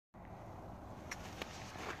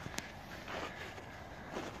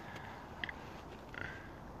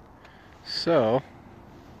So,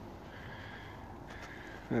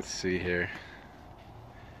 let's see here.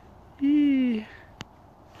 Eee.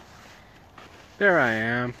 There I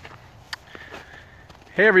am.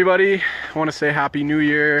 Hey everybody, I want to say Happy New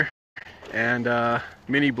Year and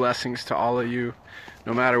many blessings to all of you,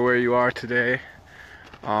 no matter where you are today.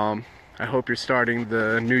 I hope you're starting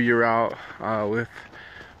the new year out with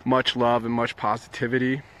much love and much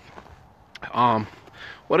positivity.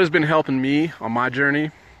 What has been helping me on my journey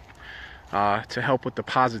to help with the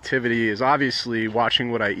positivity is obviously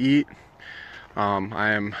watching what I eat.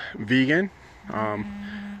 I am vegan,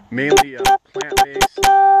 mainly plant-based,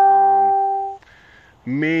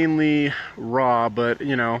 mainly raw, but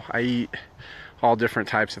you know, I eat all different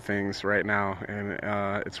types of things right now, and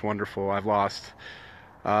it's wonderful. I've lost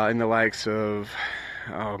in the likes of,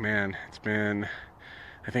 oh man, it's been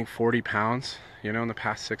I think 40 pounds, you know, in the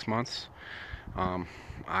past 6 months.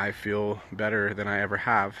 I feel better than I ever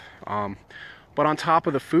have. But on top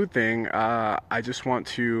of the food thing, I just want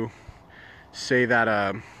to say that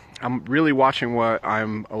I'm really watching what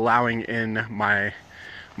I'm allowing in my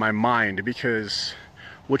mind, because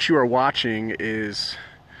what you are watching is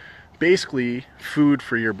basically food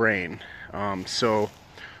for your brain. So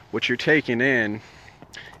what you're taking in,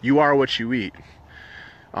 you are what you eat.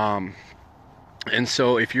 And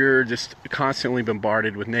so if you're just constantly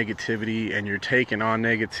bombarded with negativity and you're taking on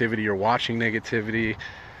negativity or watching negativity,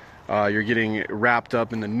 you're getting wrapped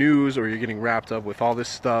up in the news, or you're getting wrapped up with all this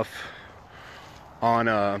stuff on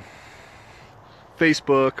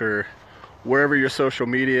Facebook or wherever your social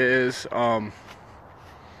media is, I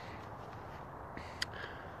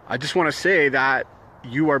just want to say that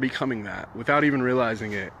you are becoming that without even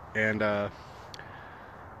realizing it. And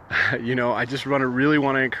you know, I just really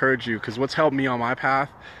want to encourage you, because what's helped me on my path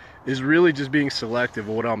is really just being selective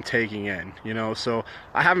of what I'm taking in, you know. So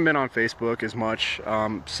I haven't been on Facebook as much,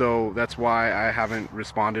 so that's why I haven't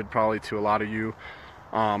responded probably to a lot of you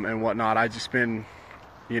and whatnot. I just been,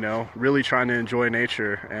 you know, really trying to enjoy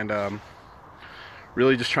nature and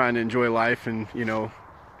really just trying to enjoy life, and you know,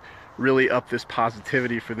 really up this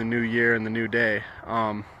positivity for the new year and the new day.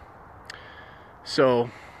 So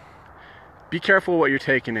be careful what you're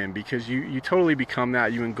taking in, because you totally become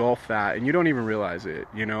that. You engulf that and you don't even realize it,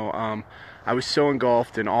 you know. I was so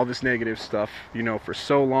engulfed in all this negative stuff, you know, for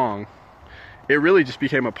so long. It really just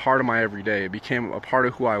became a part of my everyday. It became a part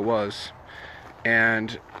of who I was,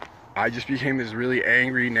 and I just became this really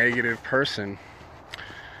angry, negative person.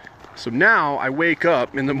 So now I wake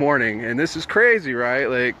up in the morning, and this is crazy, right?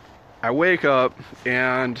 Like, I wake up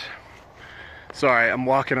and, sorry, I'm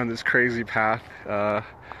walking on this crazy path.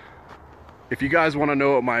 If you guys want to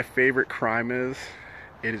know what my favorite crime is,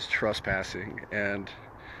 it is trespassing. And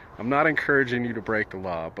I'm not encouraging you to break the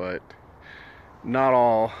law, but not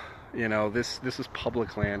all, you know, this is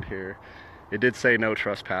public land here. It did say no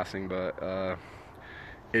trespassing, but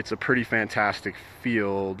it's a pretty fantastic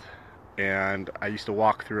field, and I used to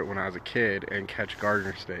walk through it when I was a kid and catch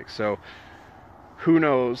gardener snakes. So who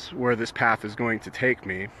knows where this path is going to take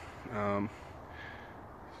me.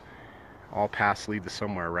 All paths lead to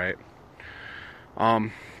somewhere, right?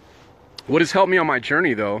 What has helped me on my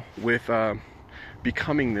journey, though, with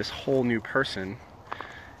becoming this whole new person,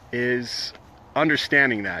 is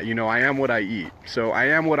understanding that, you know, I am what I eat. So I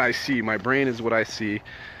am what I see. My brain is what I see.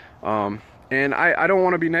 And I don't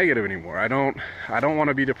want to be negative anymore. I don't want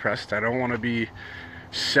to be depressed. I don't want to be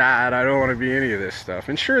sad. I don't want to be any of this stuff.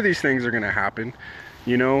 And sure, these things are going to happen.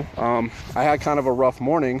 You know, I had kind of a rough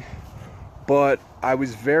morning, but I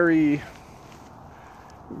was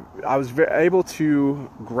able to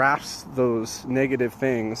grasp those negative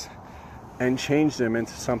things and change them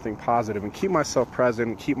into something positive, and keep myself present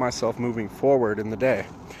and keep myself moving forward in the day.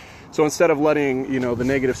 So instead of letting, you know, the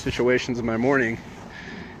negative situations in my morning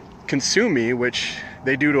consume me, which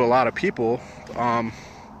they do to a lot of people,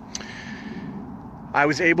 I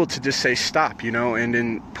was able to just say stop, you know, and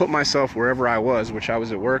then put myself wherever I was, which I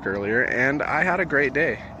was at work earlier, and I had a great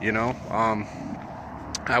day, you know.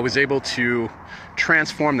 I was able to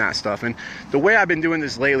transform that stuff. And the way I've been doing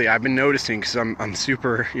this lately, I've been noticing, because I'm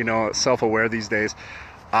super, you know, self-aware these days,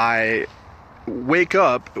 I wake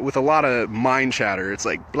up with a lot of mind chatter. It's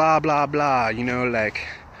like blah blah blah, you know, like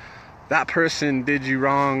that person did you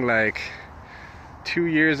wrong like 2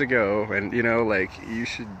 years ago, and you know, like you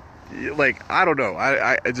should, like, I don't know,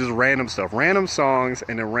 I just random stuff, random songs,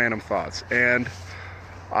 and then random thoughts. And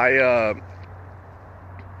I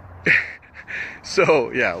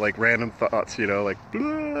so yeah, like random thoughts, you know, like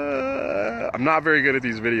blah. I'm not very good at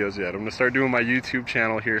these videos yet. I'm gonna start doing my YouTube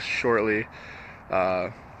channel here shortly,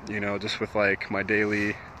 you know, just with like my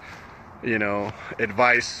daily you know,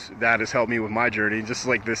 advice that has helped me with my journey, just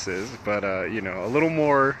like this is, but you know, a little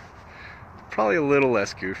more, probably a little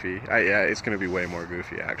less goofy. Yeah, it's gonna be way more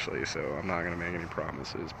goofy actually, so I'm not gonna make any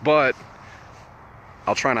promises, but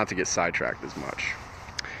I'll try not to get sidetracked as much.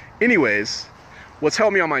 Anyways, what's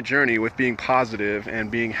helped me on my journey with being positive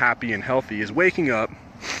and being happy and healthy is waking up,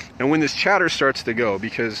 and when this chatter starts to go,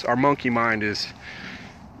 because our monkey mind is,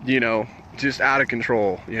 you know, just out of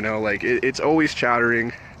control, you know, like it's always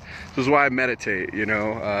chattering. This is why I meditate, you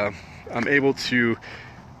know. I'm able to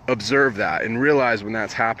observe that and realize when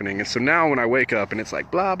that's happening. And so now when I wake up and it's like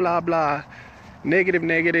blah, blah, blah, negative,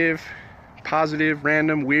 negative, positive,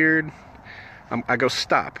 random, weird, I go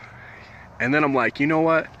stop. And then I'm like, you know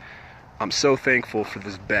what? I'm so thankful for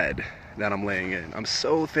this bed that I'm laying in. I'm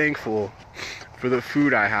so thankful for the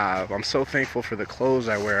food I have. I'm so thankful for the clothes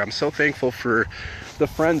I wear. I'm so thankful for the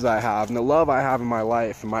friends I have and the love I have in my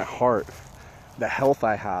life and my heart, the health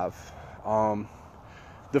I have,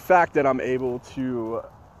 the fact that I'm able to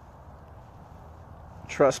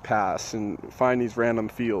trespass and find these random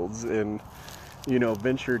fields and, you know,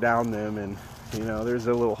 venture down them. And, you know, there's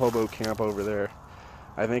a little hobo camp over there.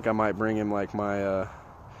 I think I might bring him like my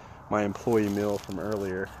my employee meal from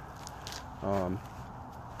earlier.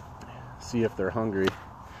 See if they're hungry.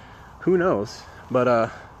 Who knows? But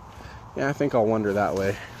yeah, I think I'll wander that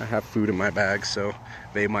way. I have food in my bag, so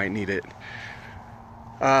they might need it.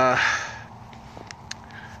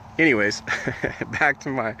 Anyways, back to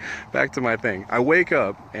my thing. I wake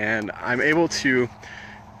up and I'm able to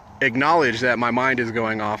acknowledge that my mind is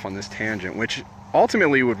going off on this tangent, which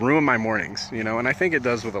ultimately would ruin my mornings, you know, and I think it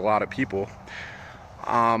does with a lot of people.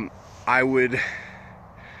 I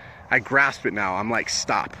grasp it now. I'm like,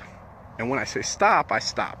 stop. And when I say stop, I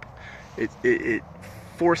stop. It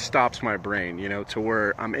force stops my brain, you know, to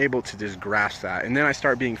where I'm able to just grasp that. And then I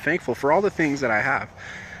start being thankful for all the things that I have.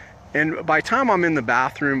 And by the time I'm in the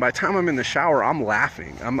bathroom, by the time I'm in the shower, I'm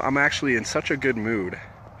laughing. I'm actually in such a good mood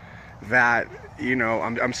that, you know,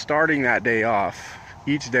 I'm starting that day off,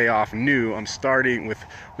 each day off new. I'm starting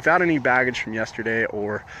without any baggage from yesterday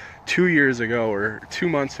or 2 years ago or 2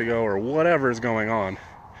 months ago or whatever is going on.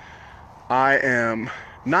 I am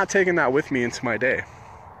not taking that with me into my day.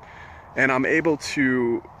 And I'm able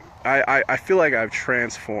to, I feel like I've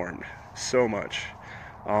transformed so much.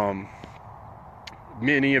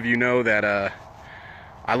 Many of you know that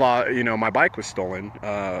you know, my bike was stolen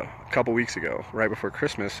a couple weeks ago, right before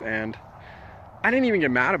Christmas, and I didn't even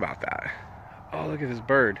get mad about that. Oh, look at this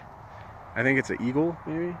bird. I think it's an eagle,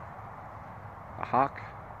 maybe? A hawk?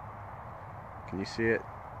 Can you see it?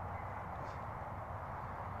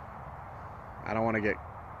 I don't want to get...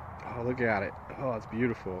 Oh, look at it. Oh, it's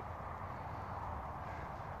beautiful.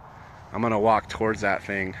 I'm going to walk towards that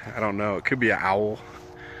thing. I don't know. It could be an owl,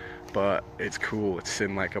 but it's cool. It's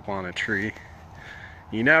sitting like up on a tree.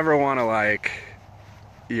 You never want to, like,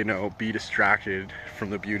 you know, be distracted from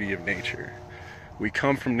the beauty of nature. We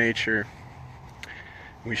come from nature.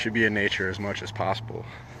 We should be in nature as much as possible.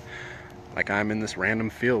 Like I'm in this random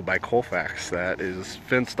field by Colfax that is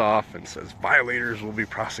fenced off and says violators will be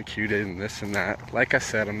prosecuted and this and that. Like I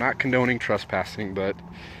said, I'm not condoning trespassing, but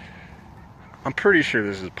I'm pretty sure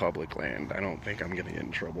this is public land. I don't think I'm gonna get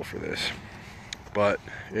in trouble for this, but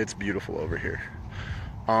it's beautiful over here.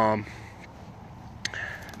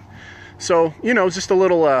 So, you know, just a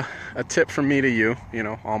little a tip from me to you, you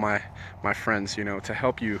know, all my friends, you know, to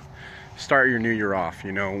help you start your new year off.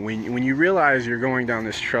 You know, when you realize you're going down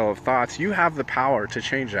this trail of thoughts, you have the power to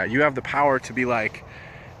change that. You have the power to be like,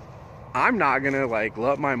 I'm not gonna like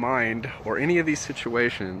let my mind or any of these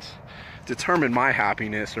situations determine my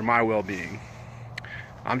happiness or my well-being.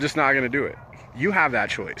 I'm just not gonna do it. You have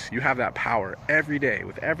that choice. You have that power every day.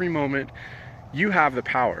 With every moment, you have the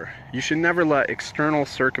power. You should never let external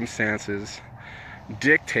circumstances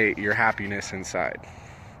dictate your happiness inside.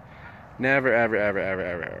 Never, ever, ever, ever,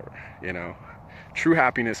 ever, ever. You know, true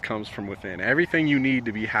happiness comes from within. Everything you need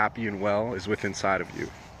to be happy and well is within inside of you.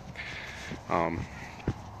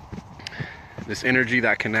 This energy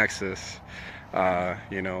that connects us,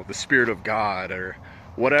 you know, the spirit of God or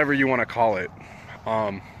whatever you want to call it,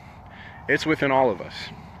 it's within all of us.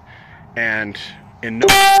 And in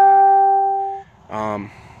no,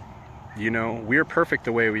 you know, we're perfect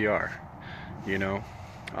the way we are. You know,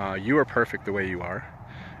 you are perfect the way you are.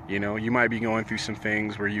 You know, you might be going through some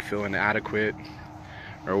things where you feel inadequate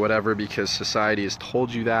or whatever because society has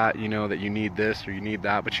told you that, you know, that you need this or you need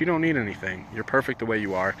that, but you don't need anything. You're perfect the way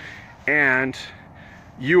you are, and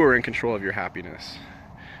you are in control of your happiness.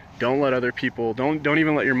 Don't let other people, don't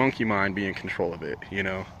even let your monkey mind be in control of it, you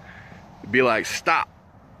know. Be like, stop.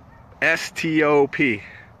 S-T-O-P.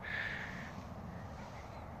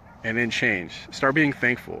 and then change. Start being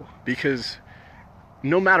thankful, because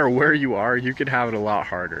no matter where you are, you could have it a lot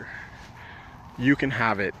harder. You can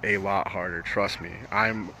have it a lot harder, trust me.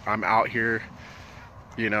 I'm out here,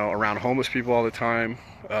 you know, around homeless people all the time,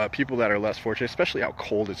 people that are less fortunate, especially how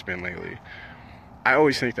cold it's been lately. I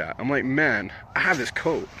always think that. I'm like, man, I have this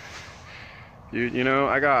coat. You know,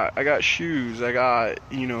 I got shoes, I got,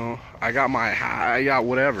 you know, I got my hat, I got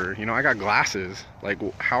whatever, you know, I got glasses. Like,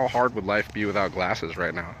 how hard would life be without glasses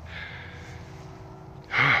right now?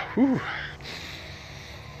 Whew.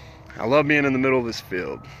 I love being in the middle of this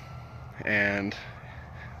field, and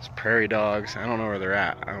it's prairie dogs. I don't know where they're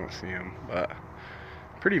at. I don't see them, but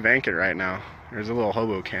pretty vacant right now. There's a little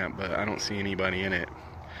hobo camp, but I don't see anybody in it,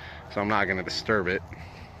 so I'm not gonna disturb it.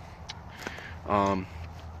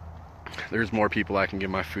 There's more people I can give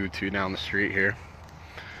my food to down the street here,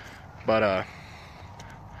 but I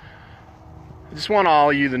just want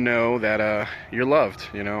all you to know that you're loved.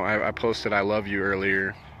 You know, I posted I love you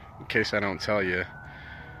earlier, in case I don't tell you,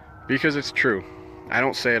 because it's true. I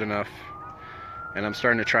don't say it enough, and I'm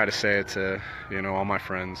starting to try to say it to, you know, all my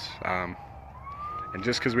friends. And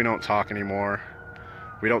just because we don't talk anymore,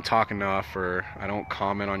 we don't talk enough, or I don't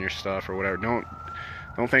comment on your stuff or whatever,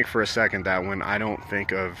 don't think for a second that when I don't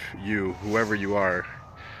think of you, whoever you are,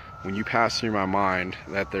 when you pass through my mind,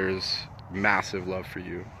 that there's massive love for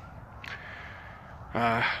you.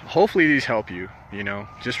 Hopefully these help you, you know.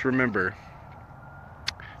 Just remember,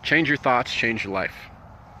 change your thoughts, change your life.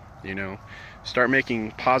 You know, start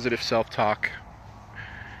making positive self-talk,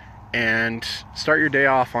 and start your day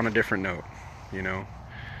off on a different note, you know,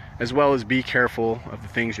 as well as be careful of the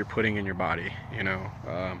things you're putting in your body, you know.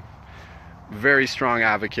 Very strong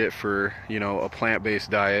advocate for, you know, a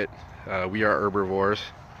plant-based diet. We are herbivores.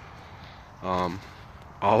 All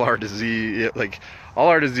our disease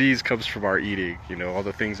comes from our eating, you know, all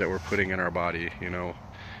the things that we're putting in our body, you know.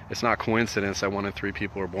 It's not coincidence that 1 in 3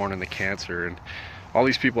 people are born into cancer, and all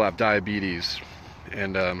these people have diabetes,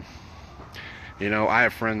 and you know, I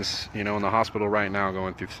have friends, you know, in the hospital right now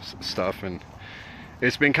going through stuff, and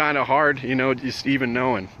it's been kind of hard, you know, just even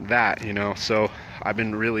knowing that, you know. So I've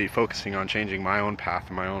been really focusing on changing my own path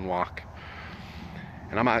and my own walk.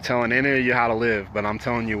 And I'm not telling any of you how to live, but I'm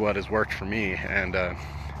telling you what has worked for me. And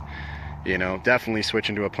you know, definitely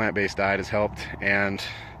switching to a plant-based diet has helped, and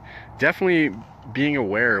definitely being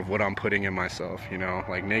aware of what I'm putting in myself, you know,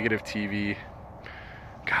 like negative TV.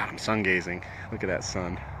 God, I'm sun gazing. Look at that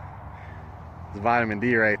sun. It's vitamin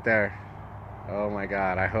D right there. Oh my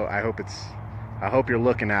God, I hope you're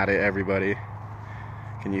looking at it, everybody.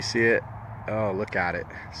 Can you see it? Oh, look at it.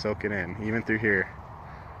 Soak it in, even through here.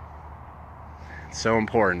 It's so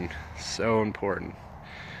important. So important.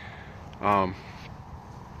 I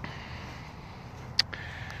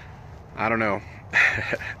don't know.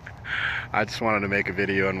 I just wanted to make a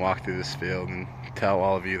video and walk through this field and tell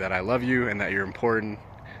all of you that I love you and that you're important.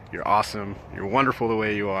 You're awesome. You're wonderful the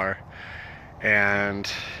way you are.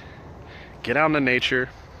 And get out into nature.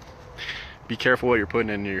 Be careful what you're putting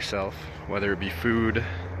into yourself, whether it be food,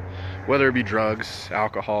 whether it be drugs,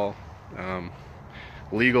 alcohol,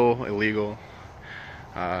 legal, illegal,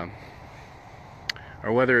 or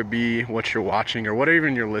whether it be what you're watching or what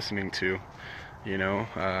even you're listening to. You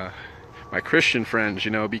know, my Christian friends,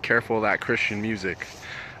 you know, be careful of that Christian music.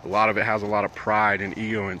 A lot of it has a lot of pride and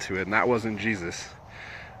ego into it, and that wasn't Jesus.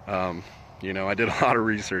 You know, I did a lot of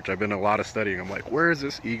research. I've been a lot of studying. I'm like, where is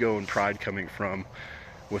this ego and pride coming from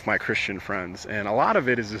with my Christian friends? And a lot of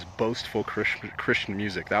it is this boastful Christian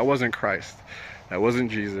music. That wasn't Christ. That wasn't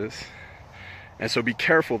Jesus. And so be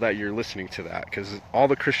careful that you're listening to that, because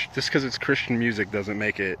just because it's Christian music doesn't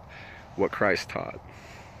make it what Christ taught.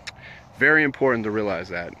 Very important to realize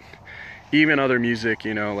that. Even other music,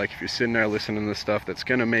 you know, like if you're sitting there listening to stuff that's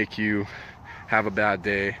gonna make you have a bad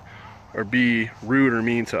day, or be rude or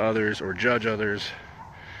mean to others, or judge others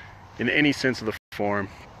in any sense of the form,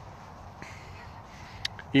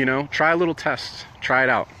 you know, try a little test. Try it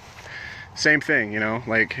out. Same thing, you know,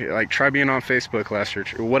 like try being on Facebook less, or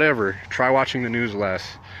whatever. Try watching the news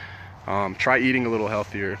less. Try eating a little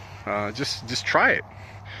healthier. Just try it.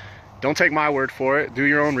 Don't take my word for it. Do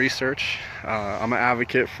your own research. I'm an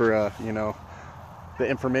advocate for, you know, the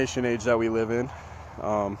information age that we live in.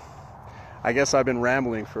 I guess I've been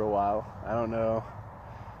rambling for a while. I don't know,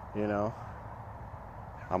 you know.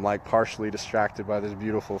 I'm like partially distracted by this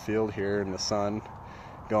beautiful field here and the sun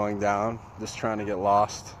going down, just trying to get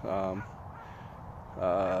lost.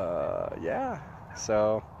 Yeah,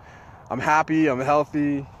 so I'm happy, I'm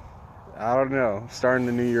healthy. I don't know, starting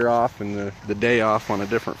the new year off and the day off on a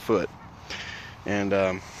different foot.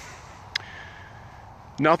 And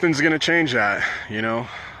nothing's gonna change that, you know.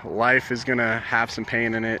 life is gonna have some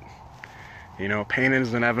pain in it. You know, pain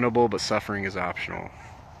is inevitable, but suffering is optional.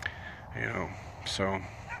 You know, so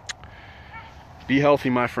be healthy,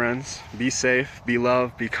 my friends. Be safe, be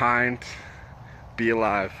loved, be kind, be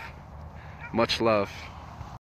alive. Much love.